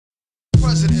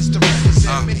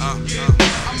represent me.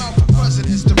 I'm out for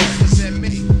presidents to represent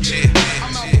me.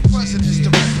 I'm out for presidents to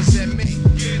represent me.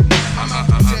 I'm out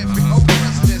for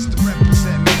presidents to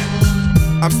represent me.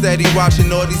 I'm steady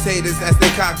watching all these haters as they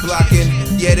cock blocking.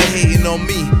 Yeah, they hating on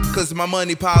me, cause my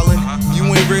money piling. You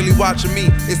ain't really watching me,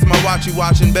 it's my watch you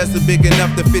watching. Bezzel big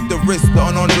enough to fit the wrist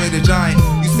on Andre the Giant.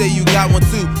 You say you got one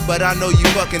too, but I know you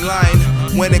fucking lying.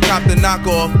 When they cop the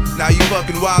knockoff, now you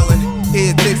fucking wildin'.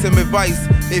 Here, take some advice.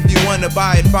 If you wanna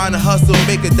buy it, find a hustle,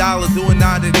 make $1, do it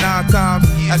 9 times.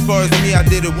 As far as me, I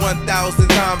did it 1,000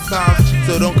 times.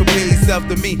 So don't compare yourself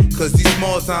to me, cause you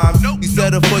small time. You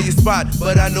settle for your spot,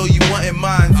 but I know you wantin'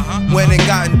 mine. When it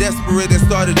gotten desperate and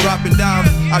started dropping dimes,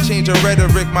 I change her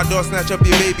rhetoric, my door snatch up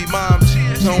your baby mom.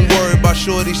 Don't worry about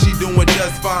shorty, she doing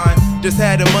just fine. Just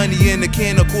had the money in the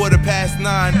can,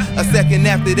 9:15. A second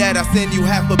after that, I send you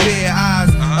half a pair of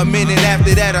eyes. A minute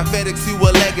after that, I FedEx you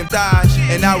a leg and thigh.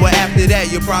 An hour after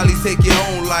that, you'll probably take your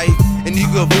own life. And you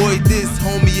can avoid this,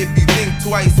 homie, if you think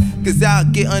twice. Cause I'll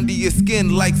get under your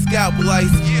skin like scalp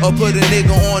lice. Or put a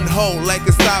nigga on hold like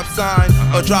a stop sign.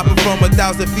 Or drop him from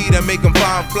 1,000 feet and make him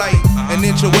find flight. An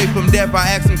inch away from death, I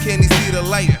ask him, can he see the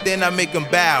light? Then I make him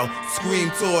bow,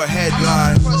 scream to a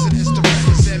headline. I'm out for presidents to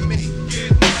represent me.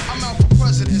 I'm out for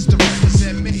presidents to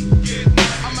represent me.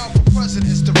 I'm out for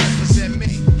presidents to represent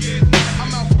me.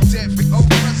 I'm out for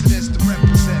presidents to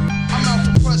represent me. I'm out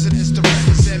for presidents to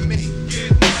represent me.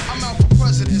 I'm out for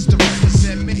presidents to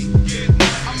represent me.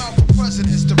 I'm out for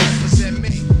presidents to represent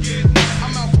me.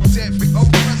 I'm out for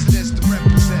presidents to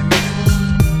represent me.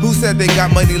 Who said they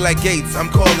got money like Gates? I'm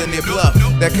calling it bluff.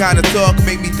 That kind of talk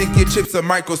make me think your chips are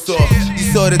Microsoft. You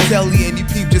saw the telly and you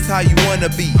peep just how you wanna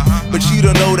be, but you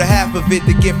don't know the half of it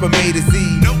to get from A to Z.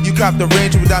 You cop the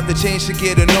range without the change to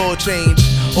get an oil change,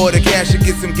 or the cash to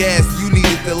get some gas, you need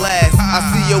it to last. I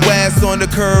see your ass on the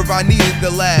curve, I needed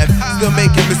to laugh. Still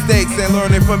making mistakes and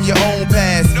learning from your own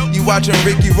past. You watching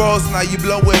Ricky Ross, now you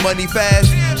blowing money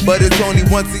fast, but it's only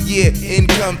once a year,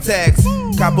 income tax.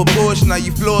 Cop a Porsche, now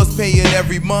you floors paying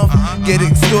every month. Get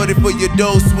extorted for your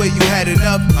dough, swear you had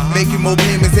enough. Making more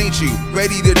payments, ain't you?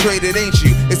 Ready to trade it, ain't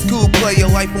you? It's cool, play your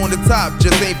life on the top,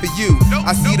 just ain't for you.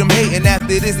 I see them hating,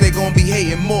 after this they gon' be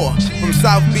hating more. From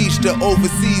South Beach to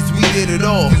overseas, we did it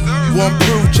all. One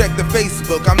proof, check the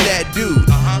Facebook, I'm that dude.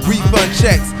 Refund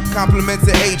checks, compliments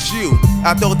to HU.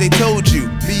 I thought they told you,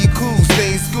 be cool,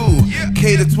 stay in school.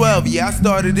 K to 12, yeah, I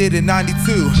started it in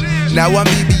 92. Now I'm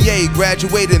BBA,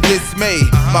 graduating this May.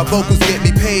 My vocals get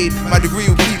me paid, my degree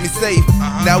will keep me safe.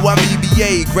 Now I'm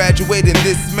BBA, graduating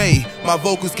this May. My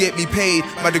vocals get me paid,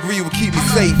 my degree will keep me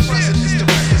safe. Presidents to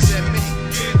represent me.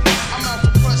 I'm out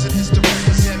for presidents to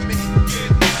represent me.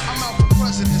 I'm out for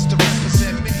presidents to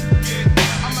represent me.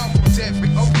 I'm out for presidents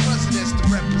to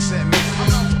represent me.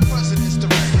 I'm out for presidents to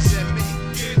represent me.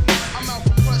 I'm out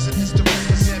for presidents to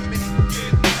represent me.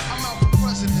 I'm out for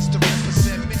presidents to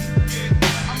represent me.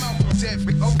 I'm out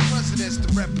for presidents to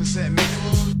represent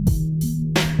me.